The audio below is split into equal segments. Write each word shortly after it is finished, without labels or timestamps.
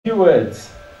Few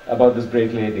words about this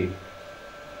great lady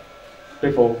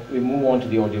before we move on to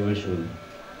the audiovisual,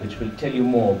 which will tell you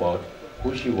more about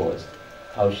who she was,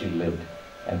 how she lived,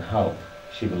 and how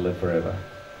she will live forever.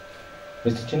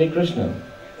 Mr. Chinni Krishnan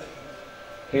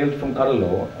hailed from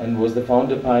Cuddalore and was the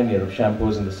founder pioneer of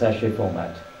shampoos in the sachet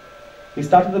format. He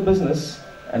started the business,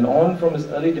 and on from his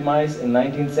early demise in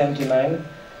 1979,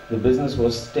 the business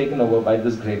was taken over by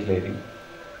this great lady,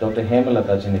 Dr.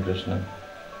 Hemalata Chinni Krishnan.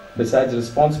 Besides the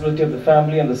responsibility of the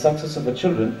family and the success of her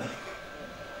children,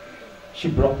 she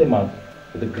brought them up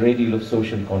with a great deal of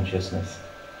social consciousness.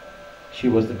 She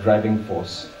was the driving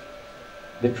force.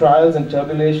 The trials and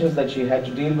tribulations that she had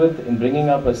to deal with in bringing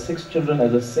up her 6 children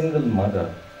as a single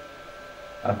mother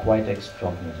are quite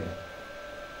extraordinary,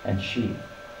 and she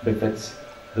befits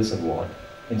this award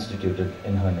instituted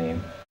in her name.